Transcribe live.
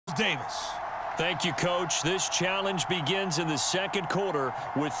Davis. Thank you, Coach. This challenge begins in the second quarter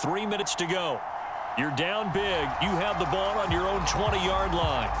with 3 minutes to go. You're down big. You have the ball on your own 20-yard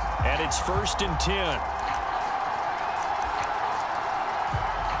line, and it's 1st and 10.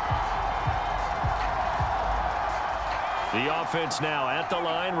 The offense now at the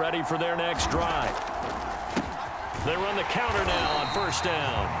line, ready for their next drive. They run the counter now on 1st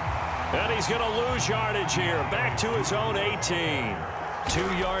down. And he's going to lose yardage here. Back to his own 18.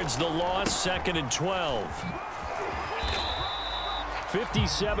 2 yards the loss, 2nd and 12.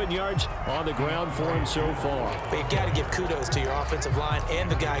 57 yards on the ground for him so far. But you got to give kudos to your offensive line and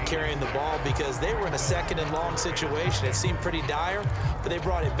the guy carrying the ball because they were in a 2nd and long situation. It seemed pretty dire, but they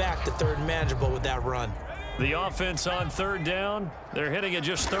brought it back to 3rd and manageable with that run. The offense on 3rd down, they're hitting at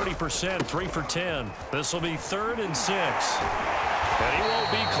just 30%, 3 for 10. This will be 3rd and 6. And he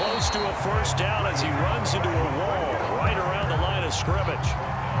won't be close to a 1st down as he runs into a wall right around the line of scrimmage.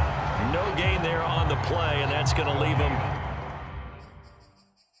 No gain there on the play, and that's going to leave him.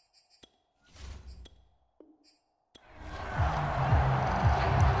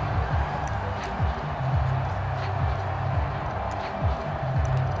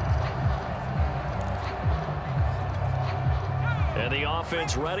 And the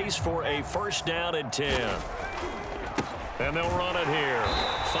offense readies for a 1st down and 10. And they'll run it here.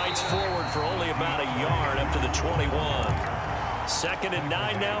 Fights forward for only about a yard up to the 21. 2nd and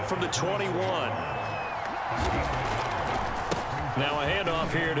 9 now from the 21. Now a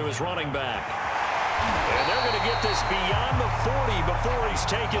handoff here to his running back. And they're going to get this beyond the 40 before he's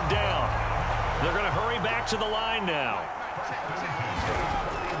taken down. They're going to hurry back to the line now.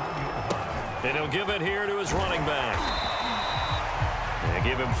 And he'll give it here to his running back. And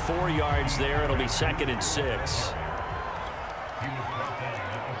give him 4 yards there. It'll be 2nd and 6.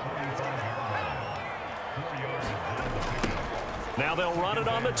 Now they'll run it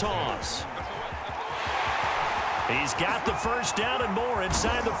on the toss. He's got the 1st down and more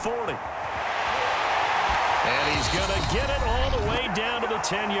inside the 40. And he's going to get it all the way down to the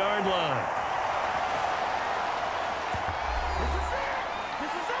 10-yard line.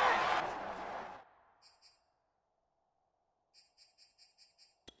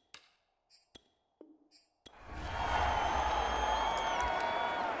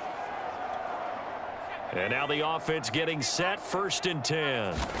 And now the offense getting set, 1st and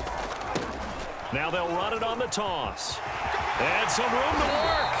 10. Now they'll run it on the toss. And some room to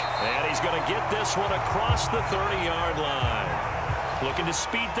work. And he's going to get this one across the 30-yard line. Looking to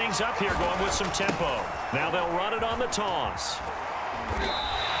speed things up here, going with some tempo. Now they'll run it on the toss.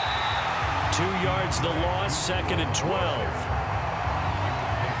 2 yards the loss, 2nd and 12.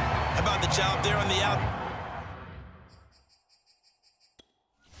 How about the job there on the out?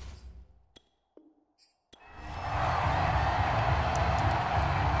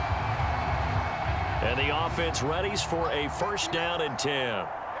 And the offense readies for a 1st down and 10.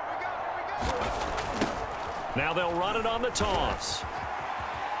 Now they'll run it on the toss.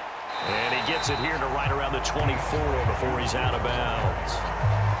 And he gets it here to right around the 24 before he's out of bounds.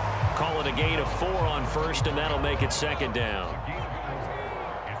 Call it a gain of 4 on 1st, and that'll make it 2nd down.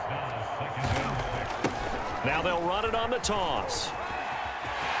 Now they'll run it on the toss.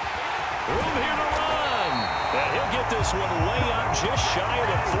 Room here to run. And he'll get this one way up just shy of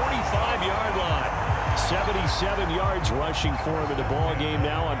the 45-yard line. 77 yards rushing for him in the ball game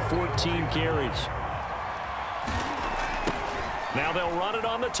now on 14 carries. Now they'll run it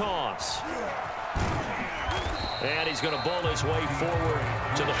on the toss. And he's going to bowl his way forward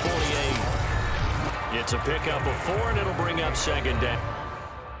to the 48. It's a pickup of 4, and it'll bring up 2nd down.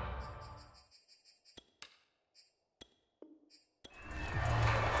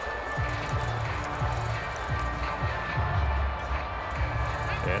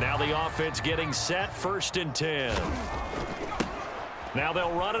 And now the offense getting set, 1st and 10. Now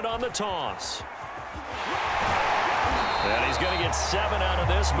they'll run it on the toss. And he's going to get 7 out of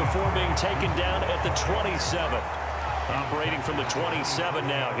this before being taken down at the 27. Operating from the 27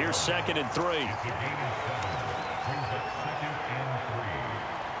 now. Here's 2nd and 3.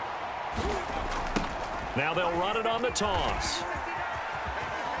 Now they'll run it on the toss.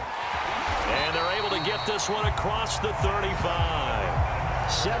 And they're able to get this one across the 35.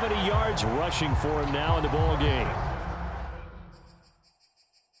 70 yards rushing for him now in the ball game.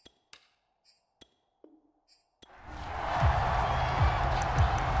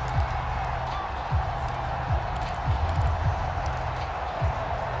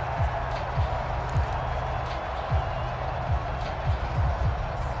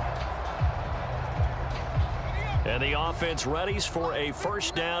 And the offense readies for a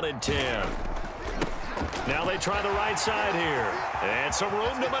 1st down and 10. Now they try the right side here. And some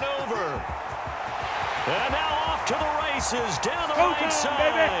room to maneuver. And now off to the races down the right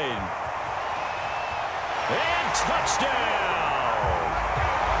side. Baby. And touchdown.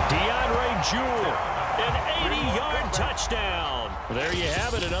 DeAndre Jewell, an 80-yard touchdown. There you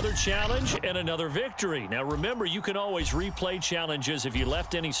have it, another challenge and another victory. Now remember, you can always replay challenges if you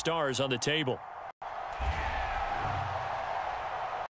left any stars on the table.